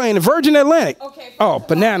airplane, the Virgin Atlantic. Okay. Oh,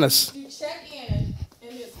 bananas. You check in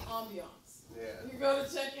this ambiance. Yeah. You go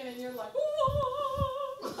to check in and you're like, ooh.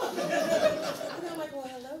 And I'm like, well,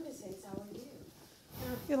 hello, Miss Hayes, how are you?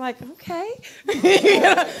 And you're like, okay.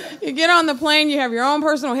 You get on the plane, you have your own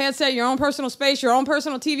personal headset, your own personal space, your own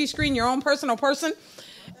personal TV screen, your own personal person.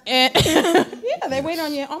 And yeah, they wait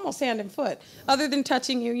on you almost hand and foot. Other than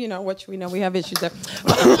touching you, which we know we have issues there.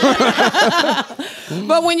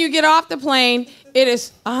 But when you get off the plane, it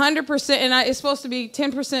is 100%, and it's supposed to be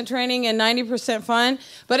 10% training and 90% fun,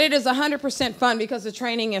 but it is 100% fun because the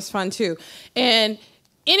training is fun too. And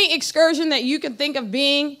any excursion that you can think of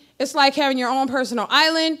being, it's like having your own personal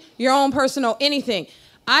island, your own personal anything.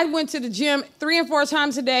 I went to the gym 3 and 4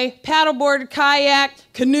 times a day, paddleboarded, kayaked,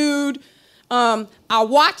 canoed. I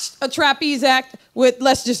watched a trapeze act with,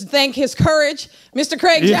 let's just thank his courage, Mr.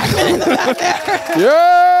 Craig Jackman in the back there.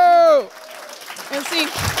 Yo! And see,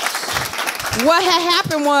 what had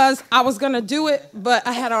happened was I was going to do it, but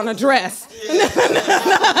I had on a dress.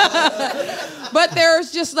 But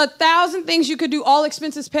there's just 1,000 things you could do, all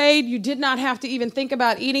expenses paid. You did not have to even think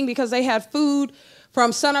about eating because they had food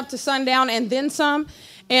from sunup to sundown and then some.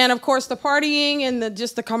 And, of course, the partying and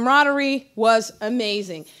just the camaraderie was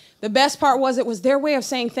amazing. The best part was it was their way of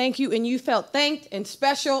saying thank you, and you felt thanked and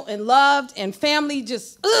special and loved, and family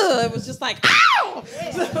just, it was just like, ow!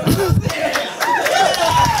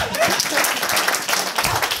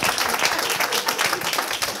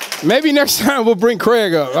 Maybe next time we'll bring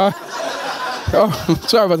Craig up.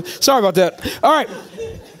 Sorry about that. All right.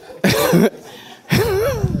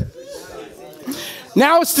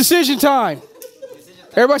 Now it's decision time.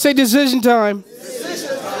 Everybody say decision time.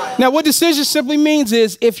 Now, what decision simply means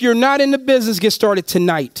is if you're not in the business, get started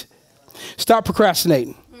tonight. Stop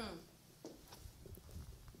procrastinating.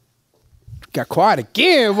 Got quiet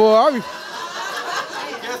again, boy.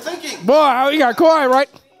 Boy, you got quiet, right?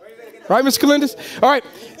 Right, Mr. Calendis? All right.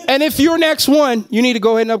 And if you're next one, you need to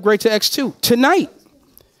go ahead and upgrade to X2 tonight.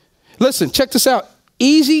 Listen, check this out.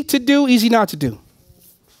 Easy to do, easy not to do.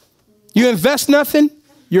 You invest nothing,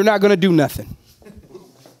 you're not going to do nothing.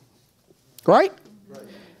 Right?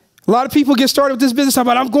 A lot of people get started with this business. How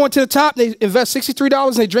about I'm going to the top, they invest $63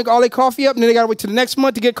 and they drink all their coffee up, and then they got to wait till the next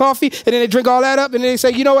month to get coffee, and then they drink all that up, and then they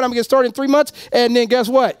say, you know what, I'm going to get started in 3 months, and then guess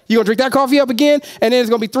what? You're going to drink that coffee up again, and then it's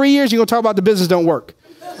going to be 3 years, you're going to talk about the business don't work.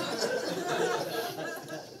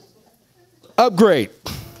 Upgrade.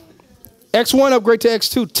 X1 upgrade to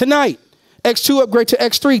X2 tonight. X2 upgrade to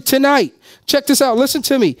X3 tonight. Check this out. Listen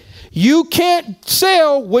to me. You can't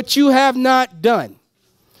sell what you have not done.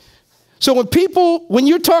 So when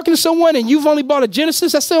you're talking to someone and you've only bought a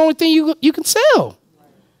Genesis, that's the only thing you can sell.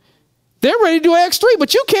 They're ready to do an X3,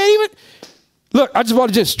 but you can't even. Look, I just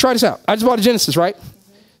bought a Genesis. Try this out. I just bought a Genesis, right?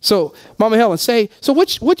 So, Mama Helen, say, so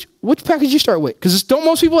which package you start with? Because don't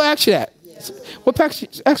most people ask you that. Yeah. What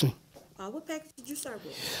package? Ask me. What package did you start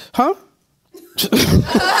with? Huh?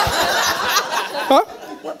 Huh?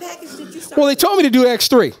 What package did you start Well, they told me to do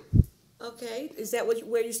X3. Okay. Is that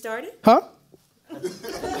where you started? Huh?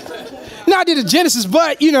 No, I did a Genesis,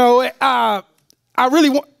 but, you know, I really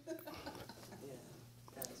want...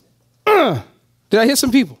 Did I hit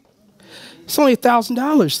some people? It's only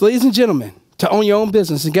 $1,000, ladies and gentlemen, to own your own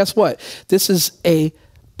business. And guess what? This is a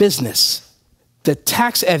business. The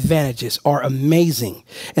tax advantages are amazing.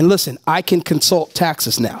 And listen, I can consult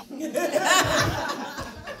taxes now.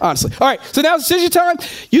 Honestly. All right, so now it's decision time.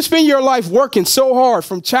 You spend your life working so hard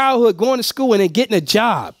from childhood, going to school, and then getting a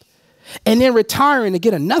job, and then retiring to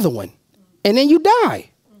get another one, and then you die.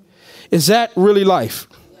 Is that really life?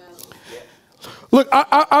 Look,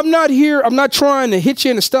 I'm not here. I'm not trying to hit you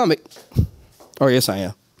in the stomach. Oh, yes, I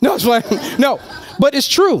am. No, it's like, no, but it's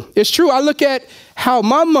true. It's true. I look at how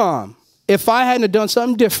my mom, if I hadn't done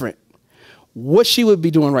something different, what she would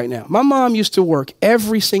be doing right now. My mom used to work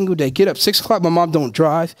every single day. Get up 6 o'clock. My mom don't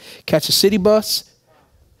drive. Catch a city bus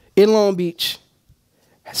in Long Beach.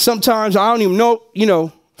 Sometimes I don't even know, you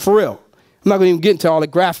know, for real. I'm not going to even get into all the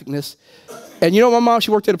graphicness. And you know, my mom,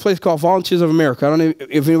 she worked at a place called Volunteers of America. I don't know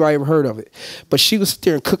if anybody ever heard of it. But she would sit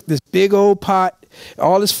there and cook this big old pot,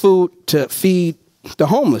 all this food to feed the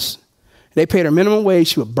homeless. They paid her minimum wage.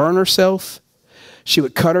 She would burn herself. She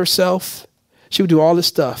would cut herself. She would do all this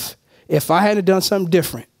stuff. If I hadn't done something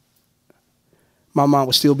different, my mom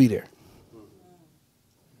would still be there.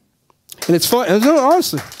 And it's fun.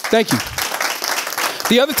 Honestly, thank you.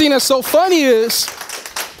 The other thing that's so funny is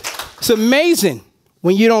it's amazing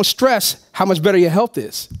when you don't stress how much better your health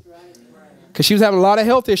is. Because she was having a lot of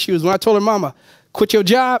health issues. When I told her, Mama, quit your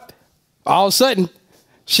job, all of a sudden,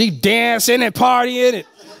 she dancing and partying and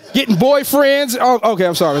getting boyfriends. Oh, okay,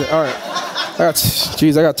 I'm sorry. All right.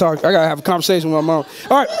 Jeez, I got to talk. I got to have a conversation with my mom.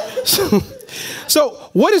 All right. So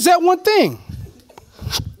what is that one thing?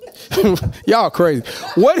 Y'all are crazy.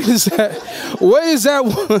 What is that? What is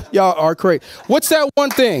that? Y'all are crazy. What's that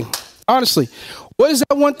one thing? Honestly, what is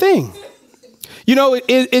that one thing? You know,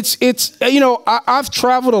 it's you know, I've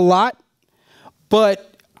traveled a lot,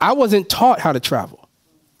 but I wasn't taught how to travel.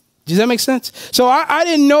 Does that make sense? So I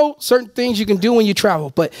didn't know certain things you can do when you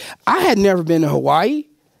travel, but I had never been to Hawaii.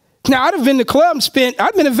 Now, I'd have been to the club and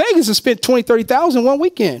I'd been to Vegas and spent $20,000, $30,000 one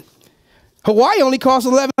weekend. Hawaii only cost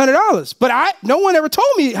 $1,100, but no one ever told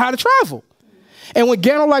me how to travel. And when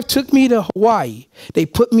GanoLife took me to Hawaii, they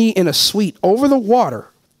put me in a suite over the water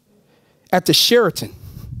at the Sheraton,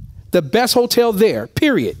 the best hotel there,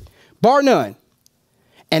 period, bar none.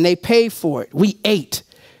 And they paid for it. We ate.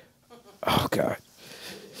 Oh, God.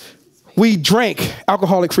 We drank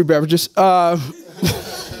alcoholic-free beverages.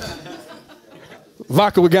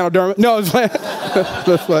 Vodka with Ganoderma. No, it's like,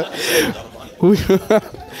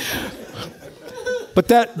 but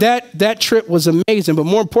that trip was amazing. But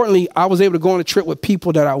more importantly, I was able to go on a trip with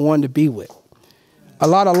people that I wanted to be with. A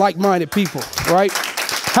lot of like-minded people, right?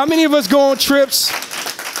 How many of us go on trips?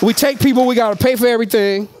 We take people, we got to pay for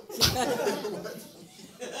everything.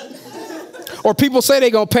 Or people say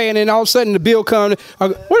they're going to pay, and then all of a sudden the bill comes.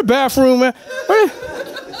 Where the bathroom, man?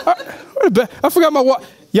 I forgot my water.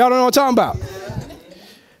 Y'all don't know what I'm talking about.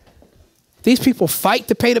 These people fight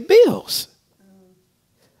to pay the bills.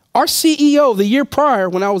 Our CEO, the year prior,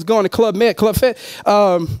 when I was going to Club Fed,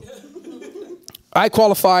 I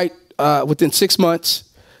qualified within 6 months,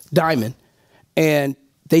 Diamond, and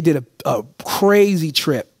they did a crazy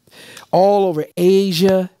trip all over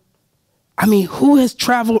Asia. I mean, who has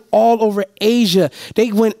traveled all over Asia?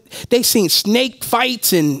 They seen snake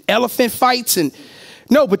fights and elephant fights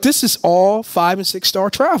no, but this is all 5- and 6-star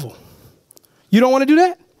travel. You don't want to do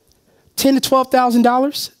that? $10,000 to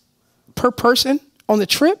 $12,000 per person on the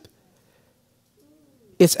trip?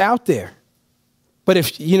 It's out there. But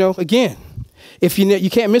if, you know, again, if you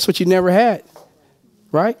can't miss what you never had,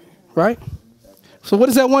 right? Right? So what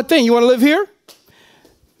is that one thing? You want to live here?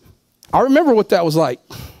 I remember what that was like.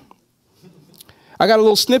 I got a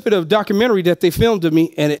little snippet of documentary that they filmed of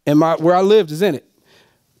me, and where I lived is in it.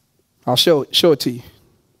 I'll show it to you.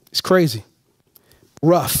 It's crazy.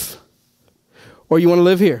 Rough. Or you want to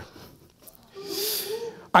live here?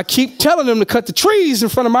 I keep telling them to cut the trees in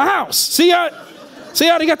front of my house. See how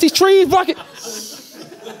they got these trees blocking?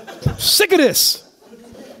 Sick of this.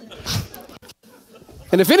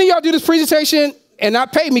 And if any of y'all do this presentation and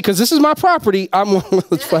not pay me because this is my property, I'm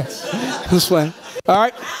let's play. Let's play. All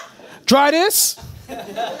right. Try this.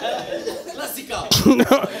 No.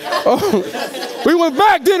 Oh, we went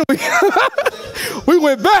back, didn't we? We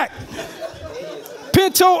went back.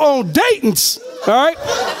 Pinto on Dayton's. All right?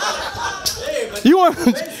 You want,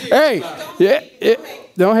 hey, yeah,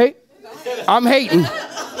 don't hate. I'm hating.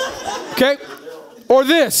 Okay? Or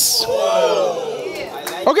this.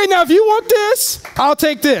 Okay, now if you want this, I'll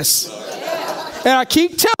take this. And I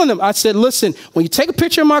keep telling them, I said, listen, when you take a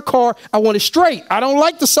picture of my car, I want it straight. I don't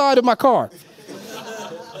like the side of my car.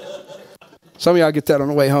 Some of y'all get that on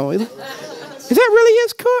the way home. Is that really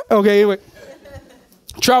his car? Okay, anyway.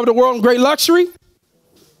 Travel the world in great luxury.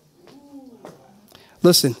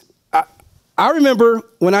 Listen, I remember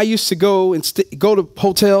when I used to go and go to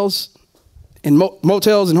hotels and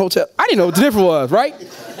motels and hotels. I didn't know what the difference was, right?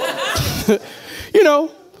 You know,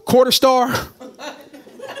 quarter star,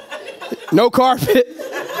 no carpet,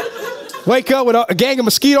 wake up with a gang of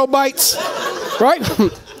mosquito bites, right?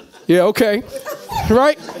 Yeah, okay,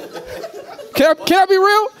 right? Can I be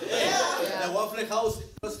real? Yeah. The one from the house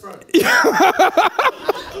was front.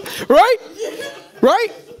 Right?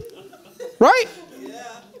 Right? Right?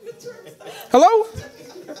 Hello?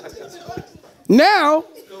 Now,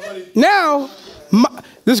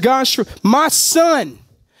 this guy's true. My son,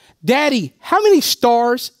 Daddy, how many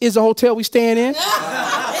stars is the hotel we staying in?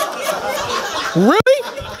 Really?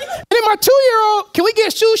 And then my 2-year-old, can we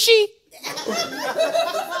get sushi?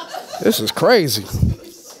 This is crazy.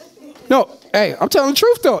 No, hey, I'm telling the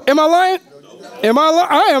truth though. Am I lying? Am I lying?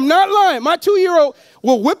 I am not lying. My 2-year-old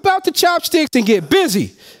will whip out the chopsticks and get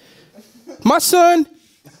busy. My son,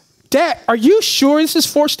 Dad, are you sure this is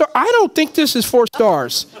 4 stars? I don't think this is 4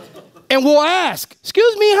 stars. And we'll ask,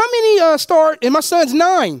 excuse me, how many stars? And my son's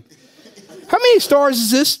 9. How many stars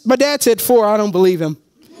is this? My dad said 4. I don't believe him.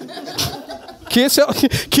 Kids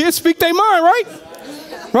speak their mind, right?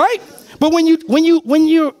 Right? But when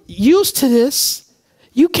you're used to this,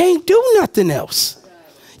 you can't do nothing else.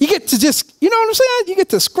 You get to just, you know what I'm saying? You get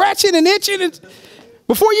to scratching and itching and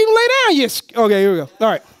before you even lay down. Okay, here we go. All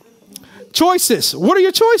right. Choices. What are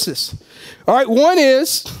your choices? All right, one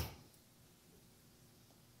is,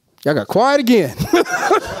 y'all got quiet again.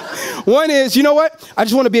 One is, you know what? I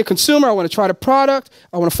just want to be a consumer. I want to try the product.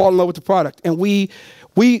 I want to fall in love with the product. And we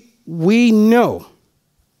know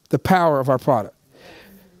the power of our product.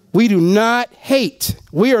 We do not hate.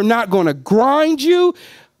 We are not going to grind you.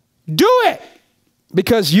 Do it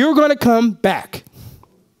because you're going to come back.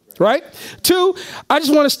 Right? 2, I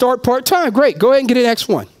just want to start part-time. Great. Go ahead and get an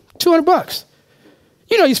X1. $200.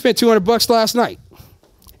 You know you spent $200 last night.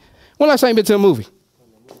 When last time you been to a movie?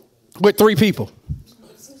 With 3 people.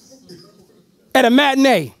 At a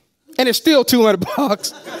matinee. And it's still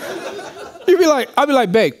 $200. I'd be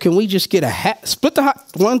like, babe, can we just get a hat? Split the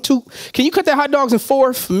 1, 2. Can you cut that hot dogs in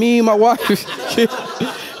 4 for me and my wife?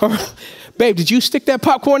 Or, babe, did you stick that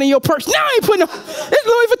popcorn in your purse? No, I ain't putting no. It's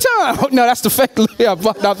Louis Vuitton. Oh, no, that's the fake Louis. I'm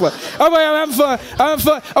having fun. I'm having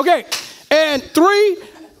fun. Okay. And 3,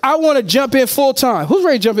 I want to jump in full time. Who's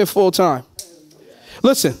ready to jump in full time?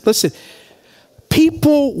 Listen.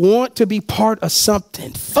 People want to be part of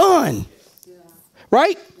something fun.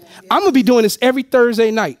 Right? I'm going to be doing this every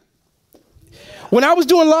Thursday night. When I was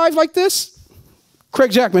doing live like this,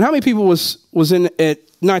 Craig Jackman, how many people was in at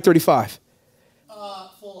 9:35?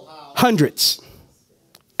 Full house. Hundreds.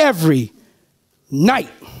 Every night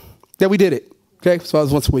that we did it. Okay, so I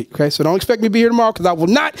was once a week. Okay, so don't expect me to be here tomorrow because I will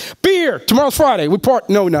not be here. Tomorrow's Friday.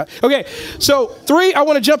 No, not. Okay, so 3, I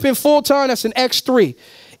want to jump in full time. That's an X3.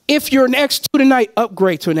 If you're an X2 tonight,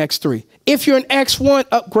 upgrade to an X3. If you're an X1,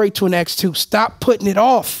 upgrade to an X2. Stop putting it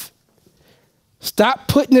off. Stop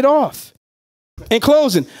putting it off. In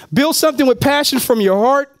closing, build something with passion from your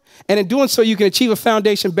heart, and in doing so, you can achieve a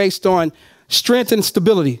foundation based on strength and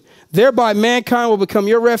stability. Thereby, mankind will become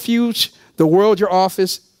your refuge, the world your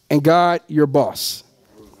office, and God your boss.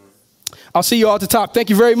 I'll see you all at the top. Thank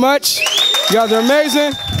you very much. You guys are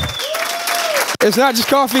amazing. It's not just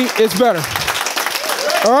coffee, it's better.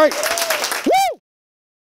 All right.